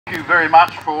Thank you very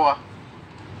much for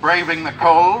braving the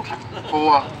cold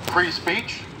for free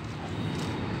speech.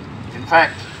 In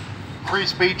fact, free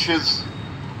speech is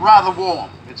rather warm.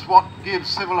 It's what gives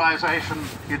civilization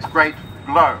its great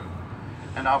glow.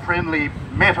 And our friendly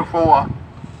metaphor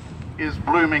is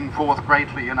blooming forth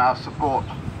greatly in our support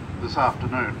this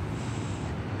afternoon.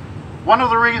 One of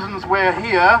the reasons we're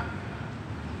here,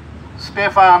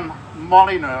 Stefan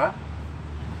Molyneux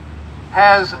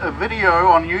has a video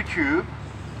on YouTube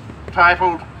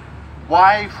titled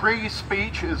 "Why Free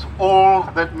Speech is All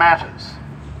That Matters."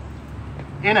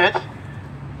 In it,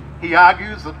 he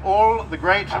argues that all the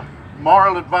great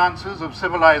moral advances of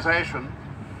civilization,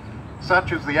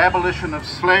 such as the abolition of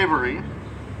slavery,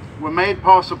 were made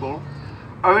possible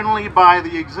only by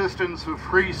the existence of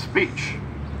free speech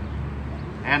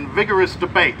and vigorous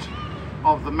debate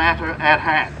of the matter at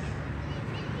hand.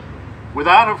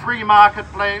 Without a free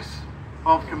marketplace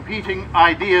of competing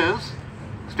ideas,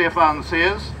 Stefan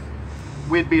says,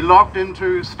 we'd be locked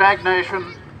into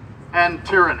stagnation and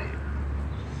tyranny.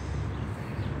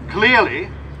 Clearly,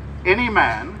 any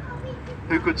man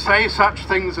who could say such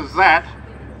things as that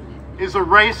is a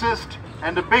racist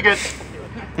and a bigot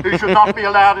who should not be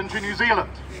allowed into New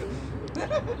Zealand.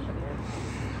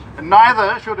 And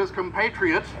neither should his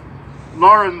compatriot,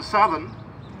 Lauren Southern,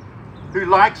 who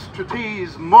likes to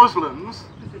tease Muslims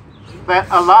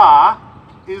that Allah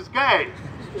is gay,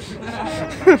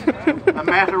 a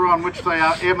matter on which they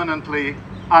are eminently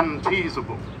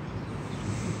unteasable.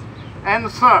 And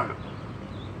so,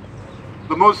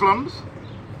 the Muslims,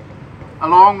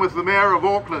 along with the Mayor of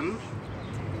Auckland,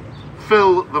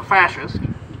 Phil the fascist,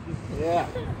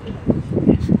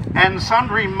 and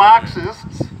sundry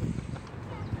Marxists,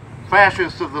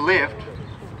 fascists of the left,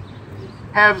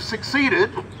 have succeeded,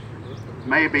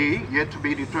 maybe yet to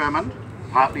be determined,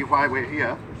 partly why we're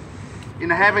here, in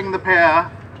having the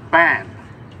pair banned.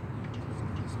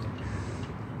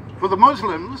 For the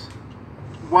Muslims,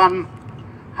 one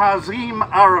Hazim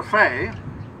Arafat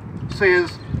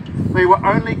says they were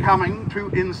only coming to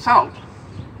insult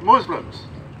Muslims.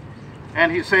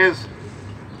 And he says,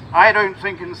 I don't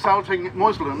think insulting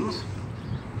Muslims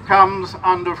comes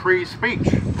under free speech.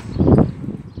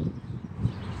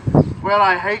 Well,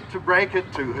 I hate to break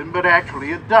it to him, but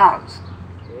actually it does.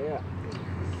 Yeah.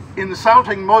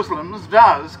 Insulting Muslims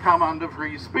does come under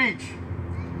free speech.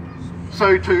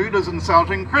 So too does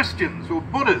insulting Christians or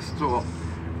Buddhists or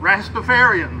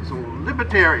Rastafarians or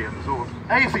libertarians or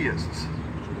atheists.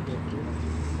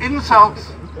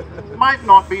 Insults might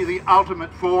not be the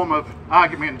ultimate form of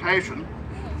argumentation,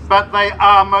 but they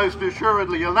are most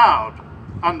assuredly allowed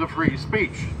under free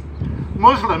speech.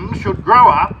 Muslims should grow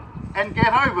up and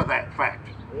get over that fact.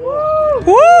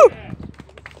 Woo!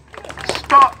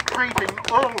 Stop treating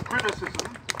all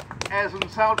criticism as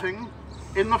insulting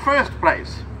in the first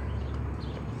place.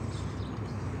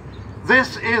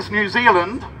 This is New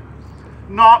Zealand,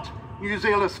 not New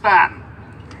Zealandistan.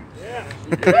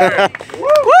 Yeah.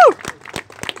 Woo!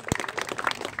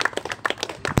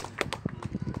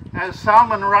 As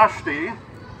Salman Rushdie,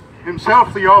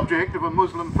 himself the object of a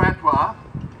Muslim fatwa,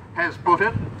 has put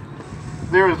it,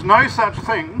 there is no such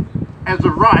thing as a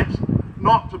right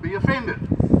not to be offended.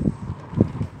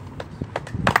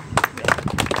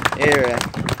 Yeah.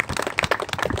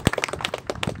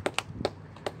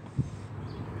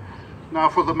 Now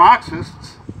for the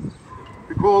Marxists,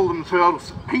 who call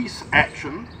themselves peace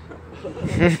action,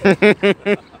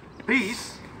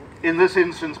 peace, in this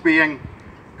instance being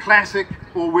classic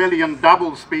Orwellian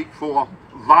doublespeak for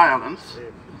violence,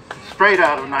 straight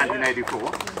out of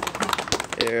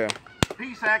 1984. Yeah.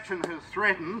 Peace action has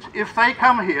threatened, if they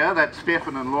come here, that's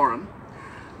Stefan and Lauren,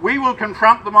 we will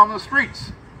confront them on the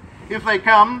streets. If they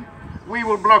come, we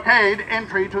will blockade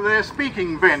entry to their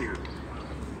speaking venue.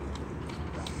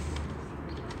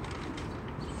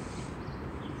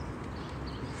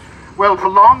 Well, for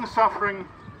long-suffering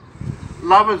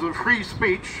lovers of free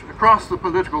speech across the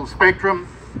political spectrum,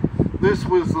 this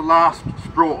was the last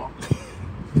straw.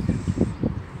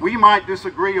 We might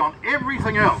disagree on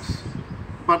everything else,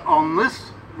 but on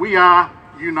this we are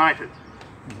united.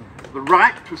 The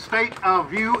right to state our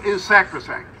view is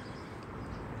sacrosanct.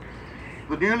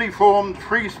 The newly formed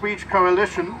Free Speech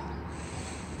Coalition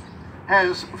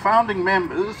has founding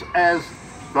members as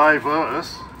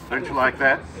diverse, don't you like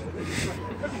that,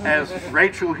 as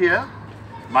Rachel here,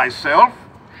 myself,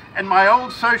 and my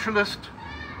old socialist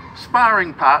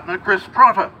sparring partner, Chris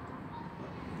Trotter,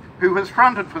 who has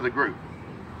fronted for the group.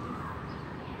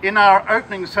 In our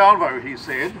opening salvo, he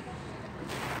said,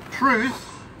 truth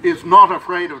is not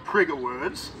afraid of trigger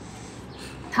words.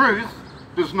 Truth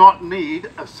does not need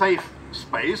a safe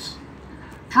space.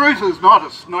 Truth is not a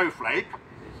snowflake.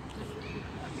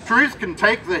 Truth can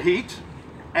take the heat,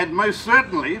 and most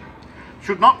certainly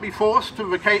should not be forced to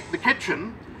vacate the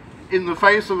kitchen in the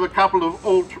face of a couple of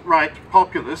alt-right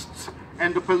populists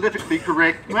and a politically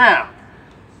correct mayor.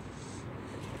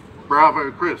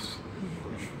 Bravo, Chris.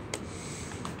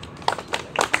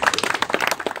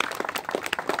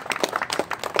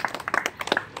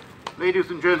 Ladies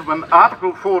and gentlemen,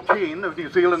 Article 14 of New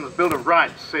Zealand's Bill of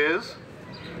Rights says,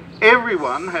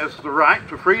 everyone has the right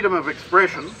to freedom of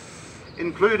expression,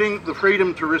 including the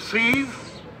freedom to receive,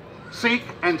 seek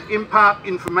and impart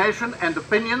information and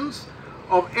opinions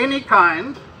of any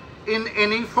kind in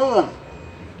any form.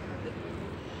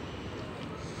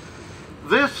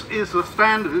 This is the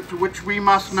standard to which we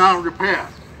must now repair,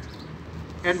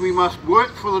 and we must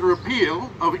work for the repeal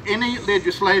of any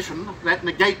legislation that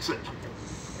negates it,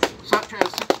 such as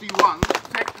Section 61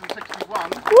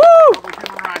 of the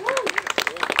Human Rights Act.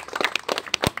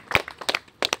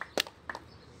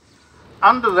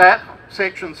 Under that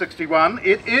Section 61,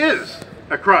 it is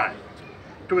a crime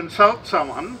to insult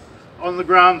someone on the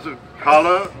grounds of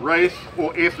colour, race,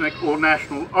 or ethnic or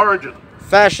national origin.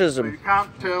 Fascism. So you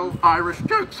can't tell Irish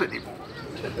jokes anymore.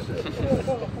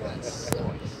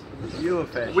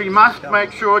 We must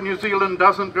make sure New Zealand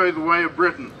doesn't go the way of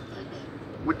Britain,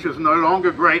 which is no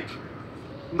longer great,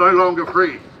 no longer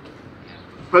free,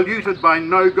 polluted by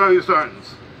no-go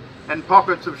zones and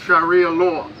pockets of Sharia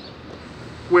law,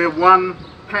 where one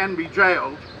can be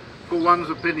jailed for one's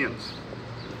opinions.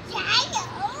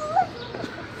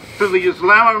 To the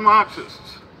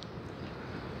Islamo-Marxists,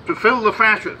 to Phil the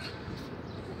fascist,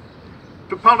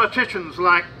 to politicians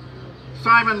like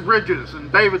Simon Bridges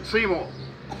and David Seymour,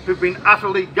 who've been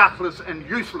utterly gutless and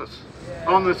useless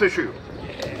on this issue.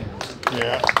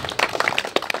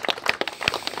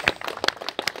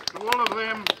 To all of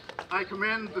them, I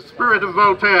commend the spirit of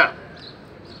Voltaire.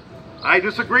 I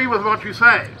disagree with what you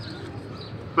say,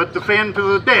 but defend to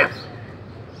the death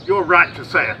your right to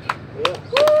say it.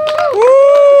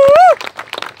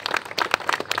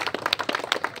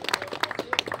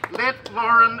 Let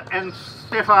Lauren and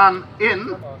Stefan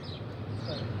in,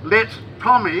 let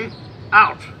Tommy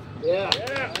out. Yeah!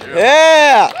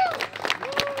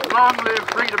 Long live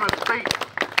freedom of speech.